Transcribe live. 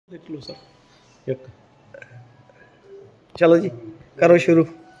देख लो सर एक चलो जी करो शुरू।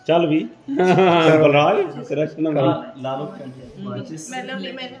 चल भी बलराज तेरा सुना ला लो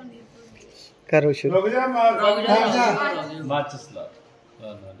करो शुरू। माचिस ला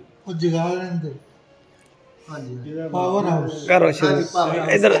ਉਹ ਜਗਾ ਲੈਂਦੇ ਪਾਵਰ ਹਾਊਸ करो शुरू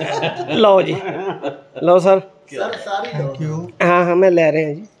इधर लो जी लो सर ਥੈਂਕ ਯੂ हाँ हाँ मैं ले रहे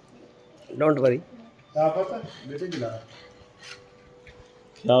हैं जी डोंट वरी।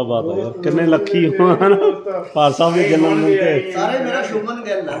 क्या बात है यार कितने लखी हो पार साहब के जन्म दिन ते सारे मेरा शुभमन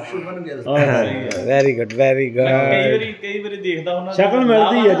गिल है Shubman Gill very good very good. कई बारी देखदा हुना शक्ल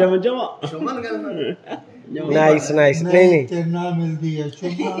मिलदी है जब जमा शुभमन गिल नाइस नाइस नहीं नहीं ਤੇਰੇ ਨਾਲ ਮਿਲਦੀ ਹੈ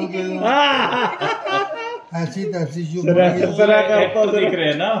ਸ਼ੁਭਮਨ ਗਿੱਲ ऐसी तैसी शुभमन गिल सरा करता दिख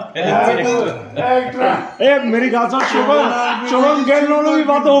रहे ना ए मेरी गल सुन शुभम गिल नालों भी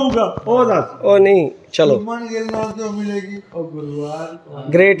वध होऊगा ओ दस ओ नहीं चलो शुभमन गिल ਨਾਲ ਕਿਉਂ ਮਿਲੇਗੀ ਉਹ ਗੁਰੂਵਾਰ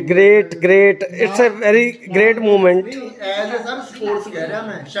great great great it's a very great movement. As a sir sports कह रहा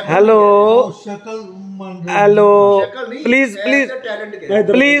मैं शक्ल हेलो ਸ਼ਕਲ ਮੰਨ हेलो नहीं प्लीज प्लीज टैलेंट कह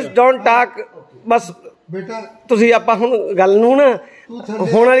प्लीज डोंट टॉक बस ਬੇਟਾ ਤੁਸੀਂ ਆਪਾਂ ਹੁਣ ਗੱਲ ਨੂੰ ਨਾ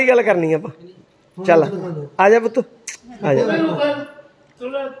ਹੋਣ ਵਾਲੀ ਗੱਲ ਕਰਨੀ ਆਪਾਂ। ਚੱਲ ਆ ਜਾ ਪੁੱਤ ਆ ਜਾ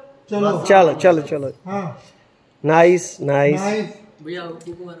ਚਲੋ ਚਲੋ ਚਲੋ ਚਲੋ ਹਾਂ ਨਾਈਸ ਨਾਈਸ ਨਾਈਸ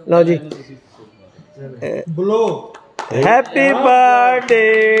ਲਓ ਜੀ ਬਲੋ happy birthday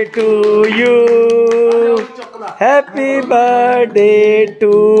to you happy birthday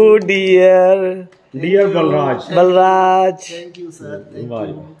to dear dear Balraj Balraj thank you sir वाह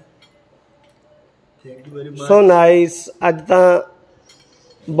thank you very so nice. ਅੱਜ ਤਾਂ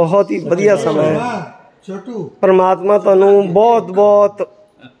ਬਹੁਤ ਹੀ ਵਧੀਆ ਸਮਾਂ ਹੈ। ਛੋਟੂ परमात्मा ਤੁਹਾਨੂੰ ਬਹੁਤ ਬਹੁਤ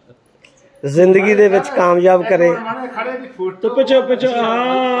ਜ਼ਿੰਦਗੀ ਦੇ ਵਿੱਚ ਕਾਮਯਾਬ ਕਰੇ। तो पिछो पिछो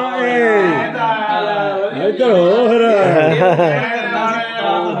हाँ इधर हो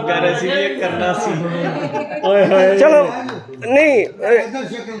करना सी ओए होए चलो नहीं ਇਧਰ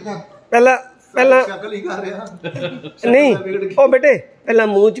ਸ਼ਕਲ ਕਰ पहला पहला शक्ल ही कर रहा नहीं ओ बेटे पहला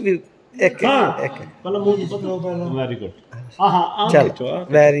मुंह च भी एक हाँ एक पहला मुंह ਲੋ ਪਹਿਲਾਂ वेरी गुड हाँ हाँ चल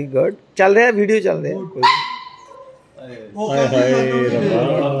वेरी गुड चल रहा है वीडियो चल रहा है कोई हाय हाय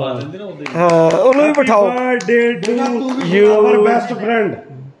रब्बा हाँ उन्हें भी बिठाओ। Birthday to You our best friend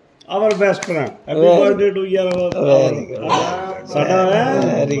our best friend happy birthday to यार साडा है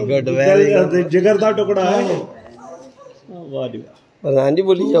वेरी गुड वेरी गुड जिगर दा टुकड़ा है वाह जी प्रधान जी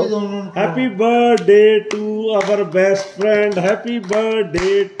बोली जाओ। Happy birthday to our best friend happy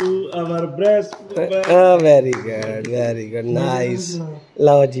birthday to our best very good nice.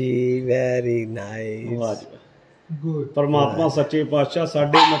 Low ji very nice वाह जी ਗੁੱਡ परमात्मा सच्चे पातशाह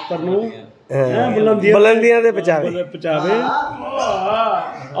साडे मित्र नु बुलंदियां दे पहुंचावे पहुंचावे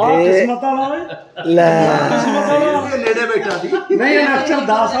और किस्मत वाला है ले नेड़े बैठा थी नहीं ये अक्षर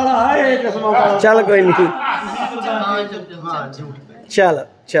 10 वाला है ये किस्मत वाला चल कोई नहीं हां झूठ चल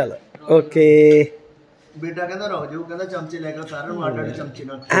चल ओके बेटा कहंदा रहो जो कहंदा चमचे लेकर सारे ਨੂੰ ਆਟਾ ਦੇ ਚਮਚੇ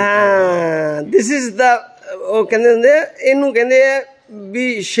ਨਾਲ हाँ दिस इज द ਉਹ ਕਹਿੰਦੇ ਹੁੰਦੇ ਆ ਇਹਨੂੰ ਕਹਿੰਦੇ ਆ ਵੀ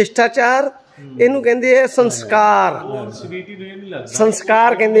ਸ਼ਿਸ਼ਟਾਚਾਰ ਇਹਨੂੰ ਕਹਿੰਦੇ ਆ ਸੰਸਕਾਰ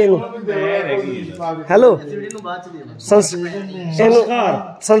ਸੰਸਕਾਰ ਕਹਿੰਦੇ ਇਹਨੂੰ ਹੈਲੋ ਨੂੰ ਬਾਅਦ ਚ ਦੇ ਸੰਸਕਾਰ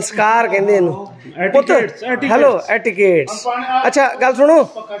ਸੰਸਕਾਰ ਕਹਿੰਦੇ ਇਹਨੂੰ ਪੁੱਤ ਹੈਲੋ ਐਟੀਕੇਟਸ। ਅੱਛਾ ਗੱਲ ਸੁਣੋ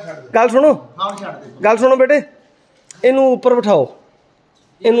ਹਾਂ ਛੱਡ ਦੇ ਗੱਲ ਸੁਣੋ ਬੇਟੇ ਇਹਨੂੰ ਉੱਪਰ ਬਿਠਾਓ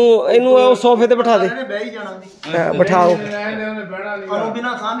ਇਹਨੂੰ ਉਹ ਸੋਫੇ ਤੇ ਬਿਠਾ ਦੇ ਇਹਨੇ ਬਹਿ ਹੀ ਜਾਣਾ ਬਿਠਾਓ ਅਨੂ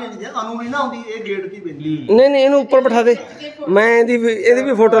ਬਿਨਾ ਸਾਹ ਨਹੀਂ ਆਉਂਦੀ ਅਨੂ ਵੀ ਨਾ ਆਉਂਦੀ ਇਹ ਗੇਟ ਦੀ ਬਿੰਦੀ ਨਹੀਂ ਇਹਨੂੰ ਉੱਪਰ ਬਿਠਾ ਦੇ ਮੈਂ ਇਹਦੀ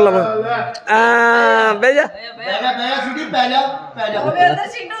ਵੀ ਫੋਟੋ ਲਵਾਂ ਬਹਿ ਜਾ ਬਹਿ ਜਾ ਸਿੱਧੀ ਪੈ ਜਾ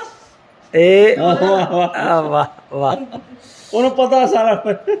ਇਹ ਵਾਹ ਵਾਹ ਉਹਨੂੰ ਪਤਾ ਸਾਰਾ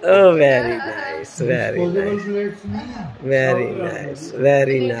ਓ very nice very very nice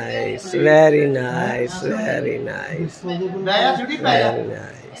very nice very nice very nice ਬਹਿ ਜਾ ਸਿੱਧੀ ਪੈ ਜਾ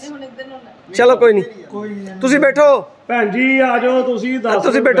ਚਲੋ ਕੋਈ ਨਹੀਂ ਤੁਸੀਂ ਬੈਠੋ ਭੈਣ ਜੀ ਆ ਜਾਓ ਤੁਸੀਂ ਦੱਸ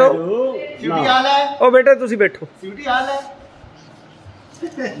ਤੁਸੀਂ ਬੈਠੋ। ਸਿੱਧੀ ਹਾਲ ਹੈ ਉਹ ਬੇਟੇ ਤੁਸੀਂ ਬੈਠੋ ਸਿੱਧੀ ਹਾਲ ਹੈ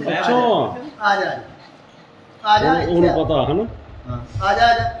ਅੱਛਾ ਆ ਜਾ ਆ ਜਾ ਉਹਨੂੰ ਪਤਾ ਹੈ ਨਾ ਹਾਂ ਆ ਜਾ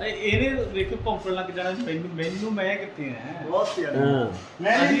ਇਹਨੇ ਵੇਖੋ ਭੌਂਕਣ ਲੱਗ ਜਾਣਾ ਮੈਨੂੰ ਮੈਂ ਕਿੱਥੇ ਆ ਬਹੁਤ ਪਿਆਰਾ ਹਾਂ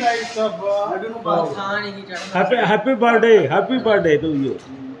ਮੈਂ ਨਹੀਂ ਗਾਇਸ ਸਭ ਲੱਡੂ ਨੂੰ ਬਾਤ ਹੈਪੀ ਬਰਥਡੇ ਟੂ ਯੂ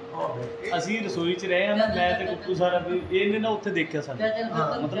ਅਸੀਂ ਰਸੋਈ 'ਚ ਰਹੇ ਆ ਨਾ ਮੈਂ ਤੇ ਕੁੱਕੂ ਸਾਰਾ ਵੀ ਇਹਨੇ ਨਾ ਉੱਥੇ ਦੇਖਿਆ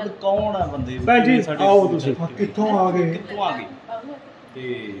ਸਾਨੂੰ ਮਤਲਬ ਕੌਣ ਆ ਬੰਦੇ ਭੈਣ ਜੀ ਆਓ ਤੁਸੀਂ ਕਿੱਥੋਂ ਆ ਗਏ ਕਿੱਥੋਂ ਆ ਗਏ ਤੇ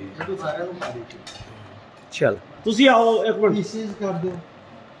ਲੱਡੂ ਸਾਰਿਆਂ ਨੂੰ ਪਾ ਦੇ ਚਲ ਤੁਸੀਂ ਆਓ ਇੱਕ ਮਿੰਟ ਪੀਸਿਸ ਕਰ ਦਿਓ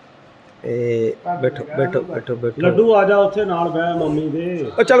ਬੈਠੋ ਬੈਠੋ ਬੈਠੋ ਬੈਠੋ ਲੱਡੂ ਆ ਜਾ ਉੱਥੇ ਨਾਲ ਬਹਿ ਮੰਮੀ ਦੇ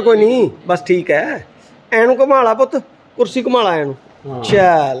ਉਹ ਚੱਲ ਕੋਈ ਨਹੀਂ ਬਸ ਠੀਕ ਹੈ ਐਨੂੰ ਘੁਮਾ ਲਾ ਪੁੱਤ ਕੁਰਸੀ ਘੁਮਾ ਲਾ ਇਹਨੂੰ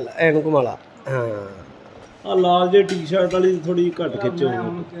ਚੱਲ ਐਨੂੰ ਘੁਮਾ ਲਾ ਹਾਂ ਆ ਲਾਲ ਜੇ ਟੀ-ਸ਼ਰਟ ਵਾਲੀ ਥੋੜੀ ਘੱਟ ਖਿੱਚੋ।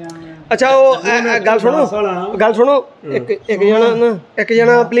 ਅੱਛਾ ਉਹ ਗੱਲ ਸੁਣੋ ਇੱਕ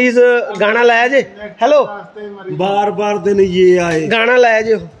ਜਣਾ ਪਲੀਜ਼ ਗਾਣਾ ਲਾਇਆ ਜੇ। ਹੈਲੋ ਬਾਰ-ਬਾਰ ਦਿਨ ਇਹ ਆਏ, ਗਾਣਾ ਲਾਇਆ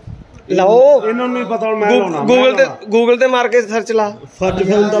ਜੇ। ਲਾਓ, ਇਹਨਾਂ ਨੂੰ ਨਹੀਂ ਪਤਾ ਹੁਣ ਮੈਂ ਲਾਉਣਾ। ਗੂਗਲ ਤੇ ਮਾਰ ਕੇ ਸਰਚ ਲਾ। ਫਰਜ਼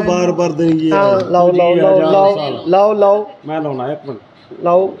ਫਿਲਮ ਦਾ ਬਾਰ-ਬਾਰ ਦਿਨ ਇਹ ਹਾਂ ਲਾਓ ਮੈਂ ਲਾਉਣਾ। ਇੱਕ ਮਿੰਟ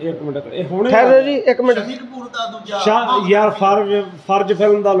ਲਾਓ, ਇੱਕ ਮਿੰਟ ਇਹ ਹੁਣੇ ਠਹਿਰੋ ਜੀ ਇੱਕ ਮਿੰਟ। ਕਪੂਰ ਦਾ ਦੂਜਾ ਯਾਰ ਫਰਜ਼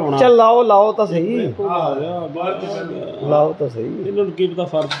ਫਿਲਮ ਦਾ ਲਾਉਣਾ। ਚੱਲ ਲਾਓ ਤਾਂ ਸਹੀ, ਲਾਓ ਤਾਂ ਸਹੀ। ਇਹਨਾਂ ਨੂੰ ਕੀ ਪਤਾ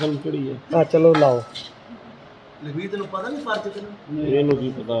ਫਰਜ਼ ਫਿਲਮ ਕਿਹੜੀ ਹੈ। ਹਾਂ ਚਲੋ ਲਾਓ। ਲਖਵੀਰ ਤੈਨੂੰ ਪਤਾ ਨਹੀਂ ਫਰਜ਼ ਫਿਲਮ? ਇਹਨੂੰ ਕੀ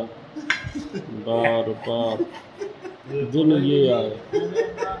ਪਤਾ। ਬਾਰ-ਬਾਰ ਦਿਨ ਇਹ ਆਏ।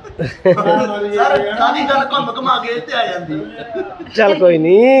 ਸਰ ਸਾਰੀ ਗੱਲ ਘੁੰਮ ਘੁਮਾ ਕੇ ਇੱਥੇ ਆ ਜਾਂਦੀ। ਚੱਲ ਕੋਈ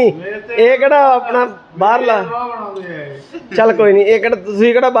ਨਹੀਂ, ਇਹ ਕਿਹੜਾ ਆਪਣਾ ਬਾਹਰਲਾ। ਚੱਲ ਕੋਈ ਨਹੀਂ, ਇਹ ਕਿਹੜਾ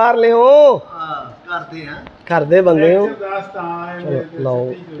ਤੁਸੀਂ ਕਿਹੜਾ ਬਾਹਰ ਲਿਓ। ਹਾਂ ਕਰਦੇ ਆ, ਘਰ ਦੇ ਬੰਦੇ ਹੋ। ਚਲੋ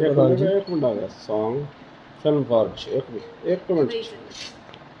ਲਾਓ ਪ੍ਰਧਾਨ ਜੀ। ਇੱਕ ਮਿੰਟ ਆ ਗਿਆ Song ਫਿਲਮ ਫਰਜ਼। ਇੱਕ ਮਿੰਟ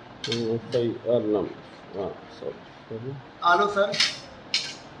ਸਹੀ ਅਰਨਮ। ਹਾਂ ਸੌਰੀ ਆ ਲਓ ਸਰ।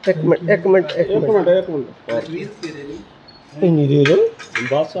 ਇੱਕ ਮਿੰਟ ਲਖਵੀਰ ਤੇਰੇ ਲਈ ਇੰਨੀ ਦੇ ਦੋ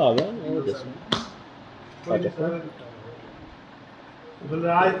ਬਸ ਆ ਗਿਆ। ਉਹ ਦੱਸੋ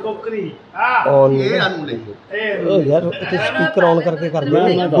ਬਲਰਾਜ ਕੋਕਰੀ ਔਨ ਇਹ ਆਨੂੰ ਲੈ ਉਹ ਯਾਰ ਉੱਤੇ ਸਪੀਕਰ ਔਨ ਕਰਕੇ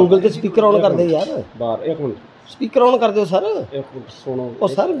ਕਰਦੇ ਗੂਗਲ ਤੇ ਸਪੀਕਰ ਔਨ ਕਰਦੇ ਯਾਰ। ਬਾਹਰ ਇੱਕ ਮਿੰਟ ਸਪੀਕਰ ਔਨ ਕਰ ਦਿਓ ਸਰ। ਇੱਕ ਮਿੰਟ ਸੁਣੋ। ਉਹ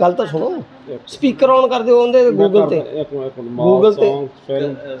ਸਰ ਗੱਲ ਤਾਂ ਸੁਣੋ। ਸਪੀਕਰ ਔਨ ਕਰ ਦਿਓ ਉਹਦੇ ਗੂਗਲ ਤੇ। ਗੂਗਲ ਤੇ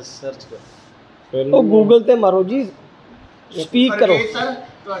ਫਿਲਮ ਸਰਚ ਕਰ। ਫਿਲਮ ਉਹ ਗੂਗਲ ਤੇ ਮਾਰੋ ਜੀ, ਸਪੀਕ ਕਰੋ। ਸਰ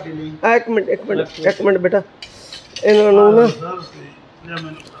ਤੁਹਾਡੇ ਲਈ ਇੱਕ ਮਿੰਟ ਬੇਟਾ, ਇਹਨਾਂ ਨੂੰ ਨਾ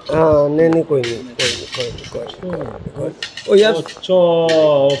ਹਾਂ ਨਹੀਂ ਕੋਈ ਨਹੀਂ। ਉਹ ਯਾਰ ਅੱਛਾ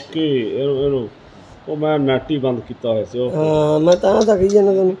ਓਕੇ। ਇਹਨੂੰ ਉਹ ਮੈਂ ਨੈਟ ਹੀ ਬੰਦ ਕੀਤਾ ਹੋਇਆ ਸੀ। ਉਹ ਹਾਂ ਮੈਂ ਤਾਂ ਕਹੀ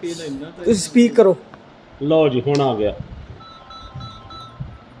ਜਾਂਦਾ ਤੁਹਾਨੂੰ, ਤੁਸੀਂ ਸਪੀਕ ਕਰੋ। ਲਓ ਜੀ ਹੁਣ ਆ ਗਿਆ।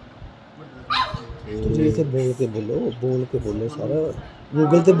 ਤੁਸੀਂ ਇੱਥੇ ਬੋਲ ਕੇ ਬੋਲੋ ਸਾਰਾ।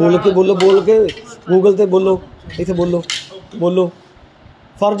 ਗੂਗਲ ਤੇ ਬੋਲ ਕੇ ਗੂਗਲ ਤੇ ਬੋਲੋ। ਇੱਥੇ ਬੋਲੋ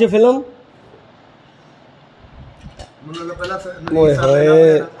ਫਰਜ਼ ਫਿਲਮ। ਮੈਨੂੰ ਪਹਿਲਾਂ ਓਏ ਹੋਏ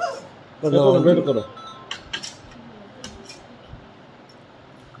ਵੇਟ ਕਰੋ।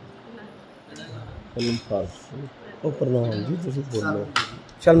 ਫਿਲਮ ਫਰਜ਼। ਉਹ ਪ੍ਰਧਾਨ ਜੀ ਤੁਸੀਂ ਬੋਲੋ।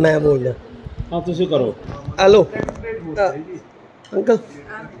 ਚੱਲ ਮੈਂ ਬੋਲਦਾ। ਹਾਂ ਤੁਸੀਂ ਕਰੋ। ਹੈਲੋ ਅੰਕਲ,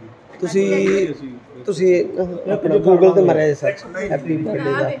 ਤੁਸੀਂ ਆਪਣਾ ਗੂਗਲ ਤੇ ਮਾਰਿਆ ਸਰਚ ਹੈਪੀ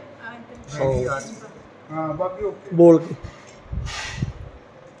ਬਰਥਡੇ ਦਾ ਸੌਂਗ। ਹਾਂ ਬਾਕੀ ਓਕੇ।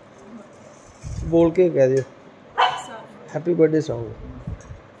 ਬੋਲ ਕੇ ਕਹਿ ਦਿਓ ਹੈਪੀ ਬਰਥਡੇ ਸੌਂਗ।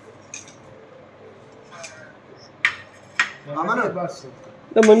 ਅਮਨ ਬਸ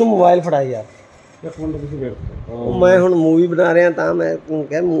ਤਾਂ ਮੈਨੂੰ ਮੋਬਾਈਲ ਫੜਾ ਯਾਰ। ਇੱਕ ਮਿੰਟ ਤੁਸੀਂ ਵੇਟ ਕਰੋ। ਉਹ ਮੈਂ ਹੁਣ ਮੂਵੀ ਬਣਾ ਰਿਹਾ ਤਾਂ ਮੈਂ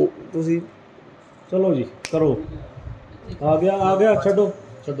ਕਿਹਾ ਤੁਸੀਂ ਚਲੋ ਜੀ ਕਰੋ। ਆ ਗਿਆ ਛੱਡੋ।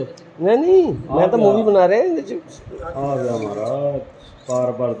 ਨਹੀਂ ਮੈਂ ਤਾਂ ਮੂਵੀ ਬਣਾ ਰਿਹਾ ਇਹਦੇ ਚ। ਆ ਗਿਆ ਹਮਾਰਾ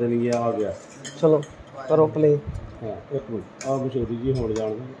ਬਾਰ-ਬਾਰ ਦਿਨ ਇਹ ਆ ਗਿਆ। ਚਲੋ ਕਰੋ ਪਲੇ। ਹਾਂ ਇੱਕ ਮਿੰਟ ਆ ਮਸ਼ਹੂਰੀ ਜੀ ਹੁਣ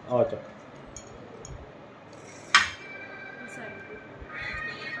ਜਾਣਦਾ ਆ ਚੱਕ।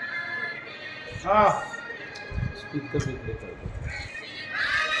 ਹਾਂ ਸਪੀਕਰ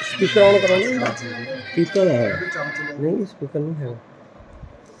ਔਨ ਕਰੋ ਨਾ। ਕੀਤਾ ਹੈ ਨਹੀਂ ਸਪੀਕਰ ਨਹੀਂ ਹੈ।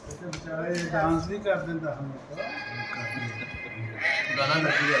 ਵਿਚਾਰੇ ਡਾਂਸ ਵੀ ਕਰ ਦਿੰਦਾ ਹਮ ਗਾਣਾ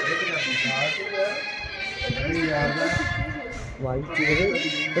ਲੱਗੀ ਹੈ ਨਹੀਂ ਯਾਰ ਵਾਈਟ ਚੀਜ਼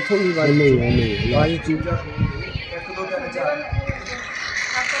ਕਿੱਥੋਂ ਦੀ ਵਾਈਟ ਨਹੀਂ ਵਾਈਟ ਚੀਜ਼ 1 2 3 4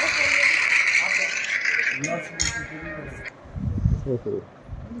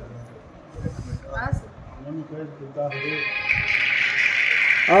 ਮੈਨੂੰ ਕੋਈ ਦਿੱਤਾ ਹੋਵੇ।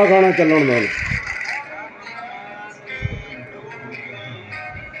 ਆ ਗਾਣਾ ਚੱਲਣ ਦੋ।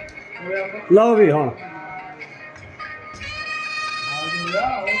 ਲਓ ਵੀ ਹੁਣ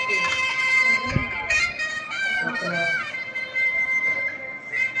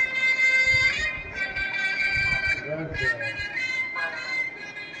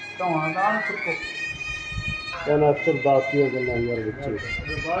ਤਾਂ ਚੁੱਕੋ ਇਹਨਾਂ ਅਕਸਰ ਦਾਤੀਆਂ ਗੱਲਾਂ ਯਾਰ ਵਿੱਚ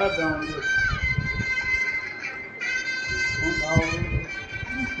ਬਾਹਰ ਜਾਉਂਗੇ ਹੁਣ ਆਓ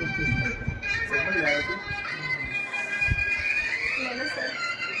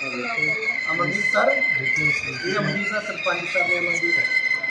ਅਮਨਦੀਪ ਸਰ ਇਹ ਅਮਨਦੀਪ ਸਰ ਸਰਪੰਚ ਸਾਹਿਬ ਨੇ ਅਮਨਦੀਪ